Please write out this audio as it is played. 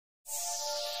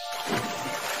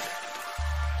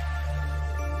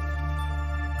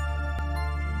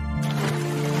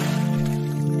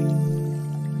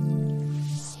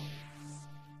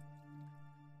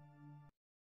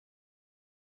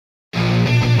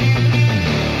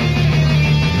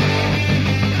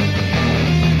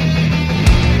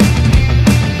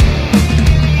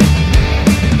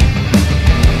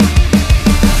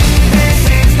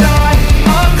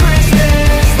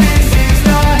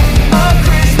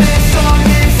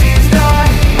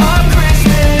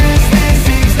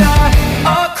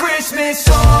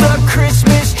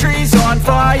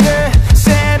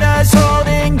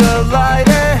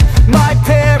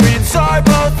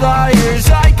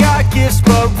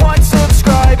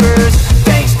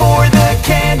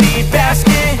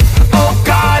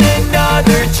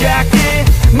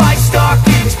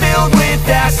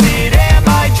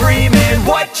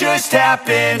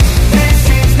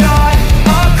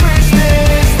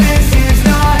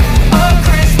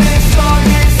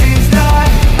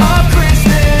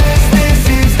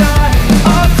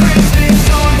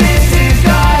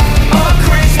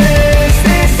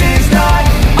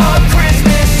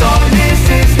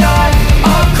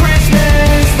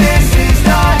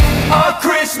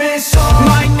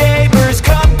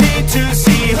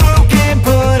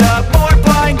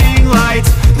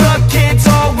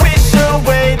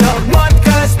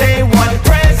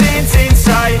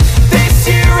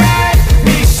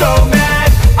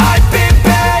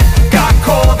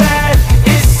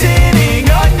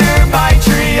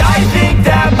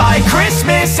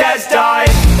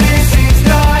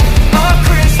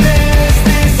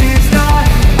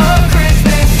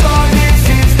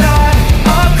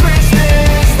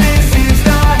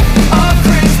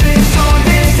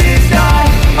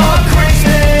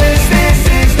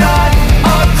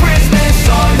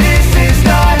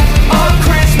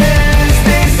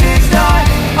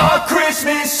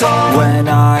When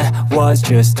I was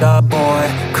just a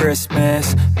boy,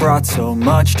 Christmas brought so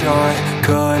much joy.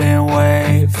 Couldn't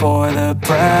wait for the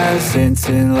presents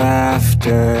and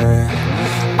laughter.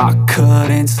 I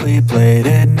couldn't sleep late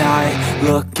at night,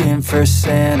 looking for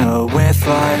Santa with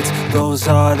lights. Those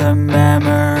are the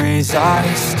memories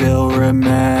I still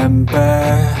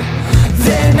remember.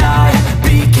 Then I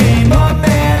became a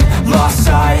man, lost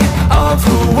sight of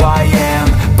who I am.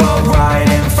 But right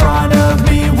in front of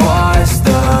me was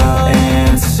the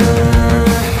answer.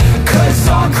 'Cause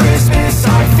on Christmas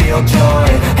I feel joy,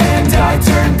 and I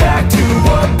turn back to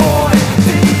a boy.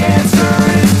 The answer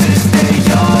is to stay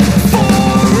young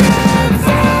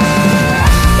forever.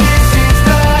 This is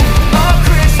not a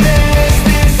Christmas,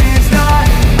 this is not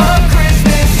a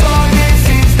Christmas song. This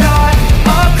is not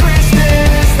a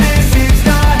Christmas, this is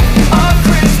not a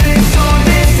Christmas song.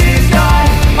 This is not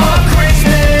a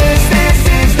Christmas, this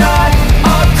is not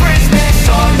a Christmas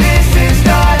song. This is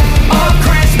not a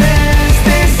Christmas,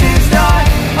 this is not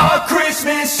a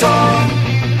Christmas song.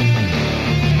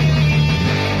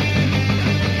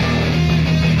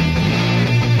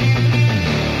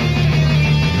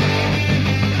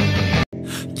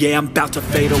 Yeah, I'm about to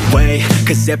fade away,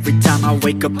 'cause every time I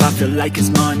wake up I feel like it's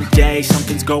Monday.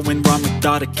 Something's going wrong with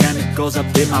all the chemicals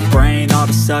up in my brain. All of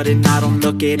a sudden I don't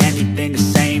look at anything the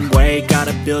same way.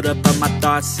 Gotta build up of my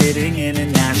thoughts sitting in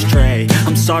an ashtray.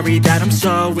 I'm sorry that I'm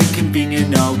so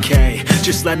inconvenient, okay.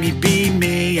 Just let me be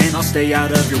me and I'll stay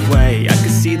out of your way. I can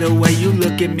see the way you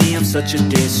look at me, I'm such a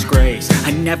disgrace.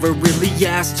 I never really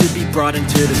asked to be brought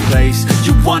into this place.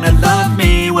 You wanna love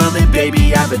me? Well then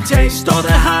baby have a taste. All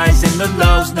the highs and the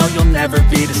lows, no, you'll never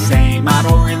be the same. I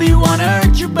don't really wanna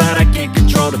hurt you, but I can't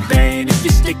control the pain. If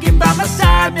you're sticking by my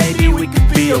side, maybe we could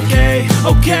be okay.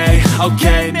 Okay,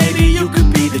 okay, maybe you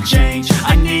could be the change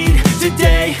I need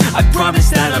today. I promise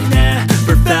that I've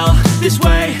never felt this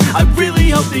way. I really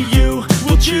hope that you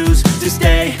will choose to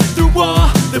stay through all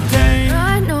the pain.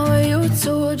 I know you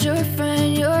told your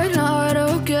friend you're not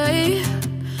okay,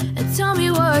 and tell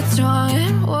me what's wrong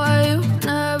and why you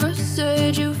never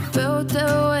said you felt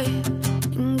that way.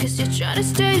 Guess you're trying to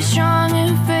stay strong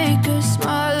and fake a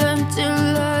smile until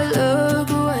I look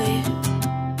away.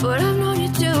 But I've known you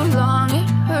too long, it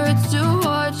hurts to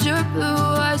watch your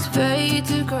blue eyes fade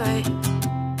to gray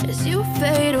as you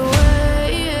fade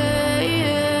away.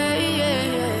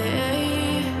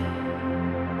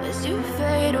 As you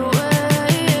fade away.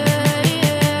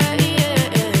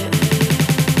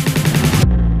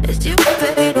 As you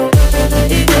fade away.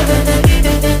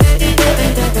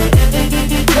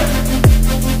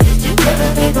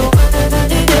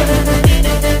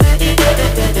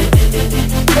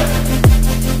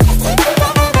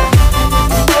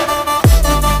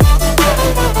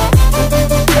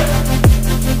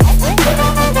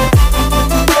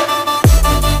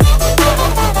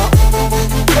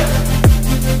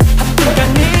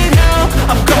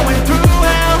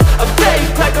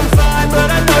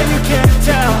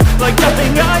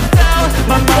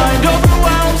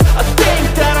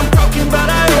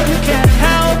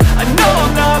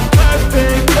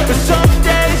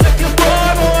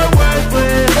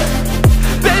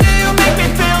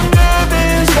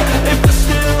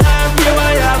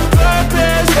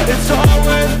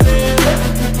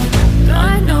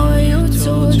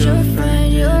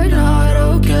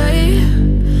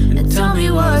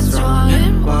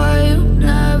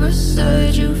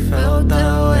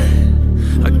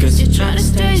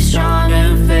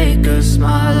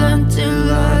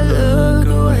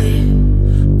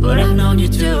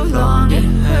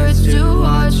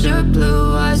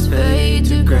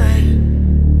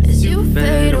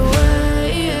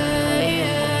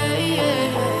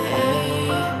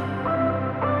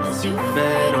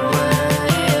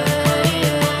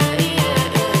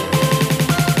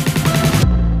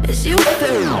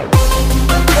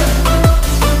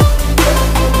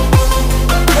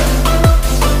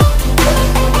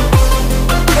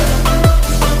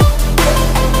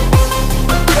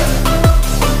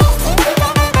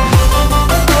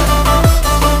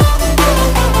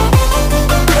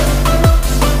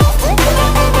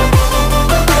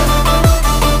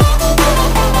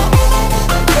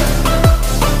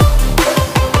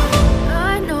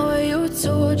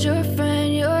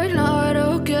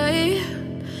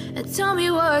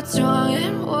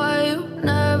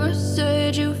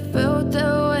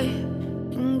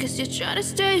 Try to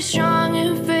stay strong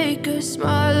and fake a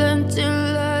smile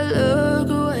until I look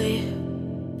away.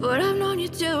 But I've known you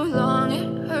too long, it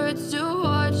hurts to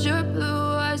watch your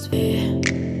blue eyes fade.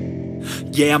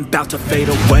 Yeah, I'm about to fade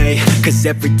away, 'cause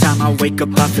every time I wake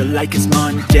up I feel like it's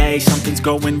Monday. Something's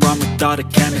going wrong with all the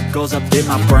chemicals up in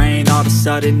my brain. All of a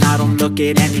sudden I don't look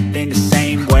at anything the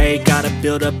same way.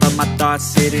 buildup of my thoughts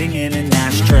sitting in an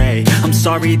ashtray. I'm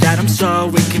sorry that I'm so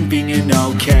inconvenient,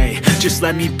 okay. Just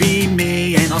let me be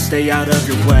me and I'll stay out of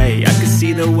your way. I can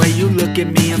see the way you look at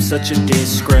me, I'm such a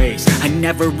disgrace. I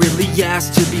never really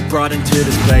asked to be brought into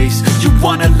this place. You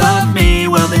wanna love me?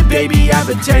 Well then baby I have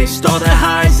a taste. All the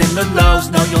highs and the lows,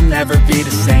 no you'll never be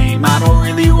the same. I don't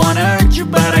really wanna hurt you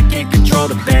but I can't control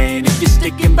the pain. If you're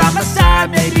sticking by my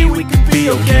side, maybe we could be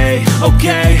okay.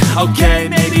 Okay,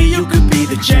 maybe you could be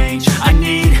the change I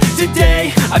need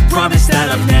today. I promise that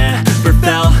I've never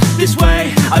felt this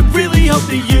way. I really hope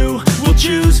that you will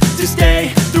choose to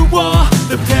stay through all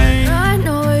the pain. I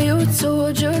know you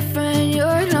told your friend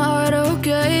you're not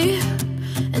okay,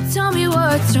 and tell me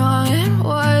what's wrong and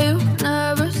why you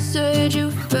never said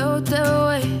you felt that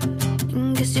way.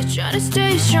 And guess you're trying to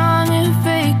stay strong and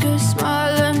fake a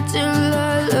smile until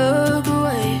I look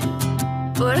away.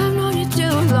 But I've known you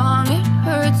too long, it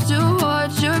hurts to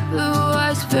watch your blue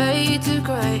eyes fade to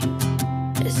gray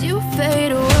as you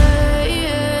fade away,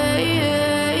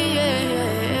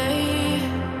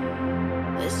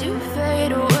 as you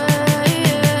fade away,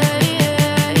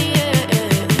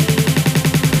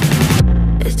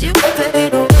 as you fade away, as you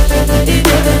fade away.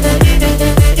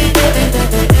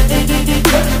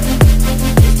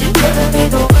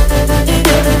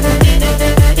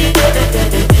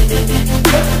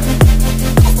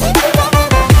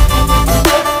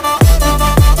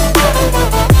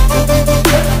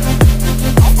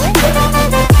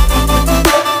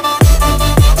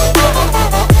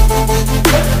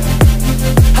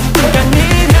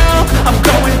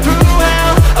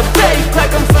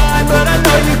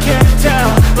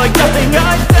 Like nothing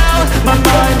I felt, my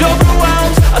mind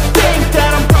overwhelmed. I think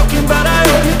that I'm broken, but I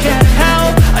hope you can't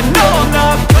help. I know I'm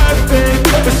not perfect,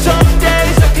 but some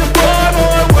days I feel far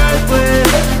more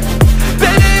worthless.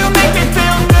 Baby, you make me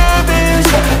feel nervous.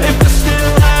 If I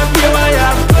still have you, I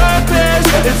have purpose.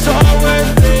 It's all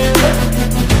worth it.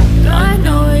 I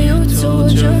know you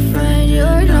told your friend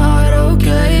you're not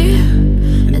okay,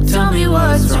 and tell me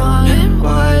what's wrong and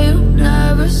why you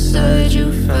never said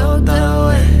you felt that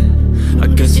way. I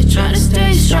guess you're trying to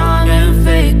stay strong and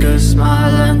fake a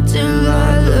smile until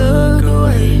I look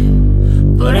away.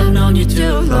 But I've known you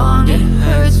too long, it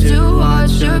hurts to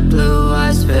watch your blue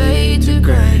eyes fade to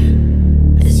gray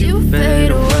as you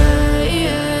fade away,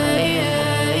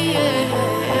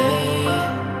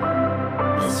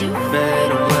 as you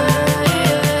fade away,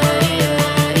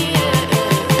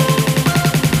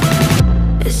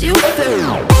 as you fade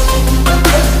away.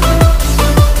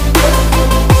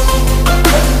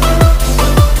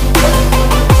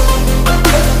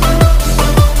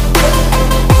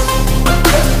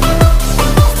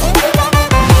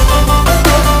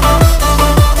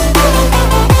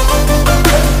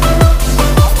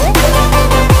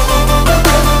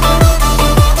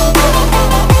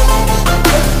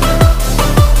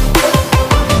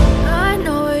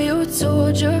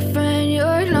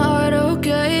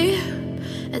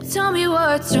 Tell me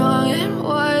what's wrong and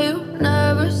why you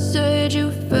never said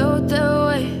you felt that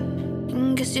way.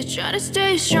 And guess you're trying to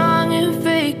stay strong and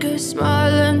fake a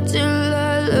smile until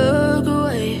I look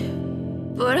away.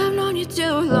 But I've known you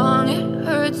too long, it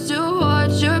hurts to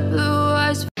watch your blue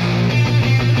eyes.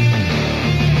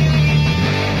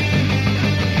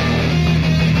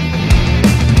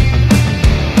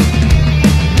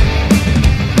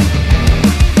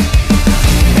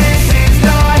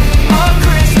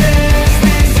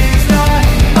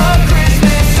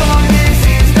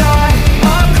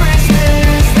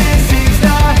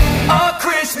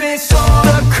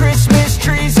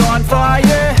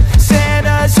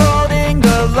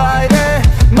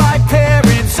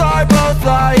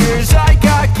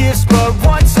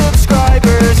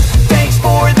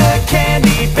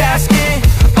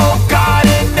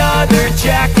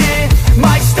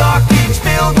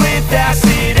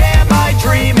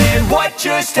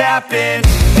 Just happened.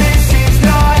 This is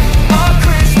not a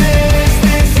Christmas.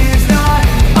 This is not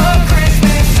a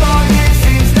Christmas song. This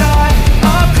is not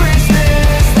a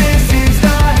Christmas. This is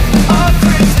not a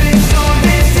Christmas song.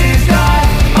 This is not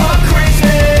a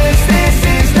Christmas. This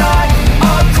is not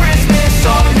a Christmas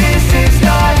song. This is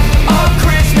not a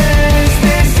Christmas.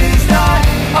 This is not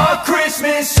a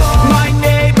Christmas song. My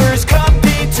neighbors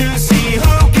compete to see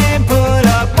who can put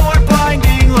up more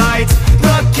blinding lights.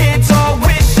 The kids all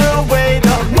wish away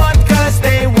the month 'cause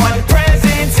they want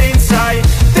presents in sight.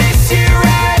 This year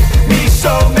had me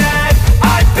so mad,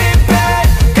 I've been bad,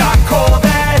 got coal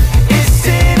that is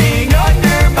sitting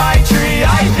under my tree.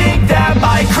 I think that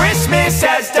my Christmas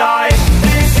has died.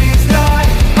 This is not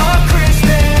a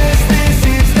Christmas. This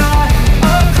is not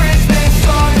a Christmas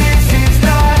song. This is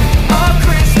not a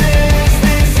Christmas.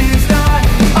 This is not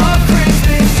a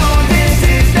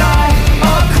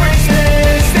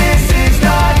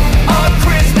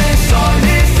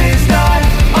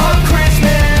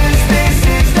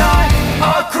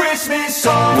Christmas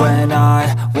home. When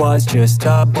I was just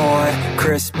a boy,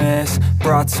 Christmas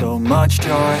brought so much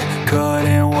joy.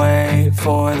 Couldn't wait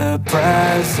for the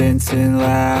presents and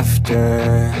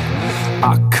laughter.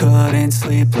 I couldn't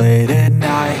sleep late at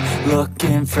night,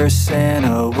 looking for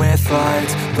Santa with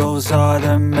lights. Those are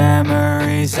the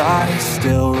memories I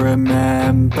still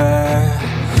remember.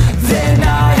 Then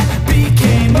I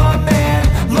became a man,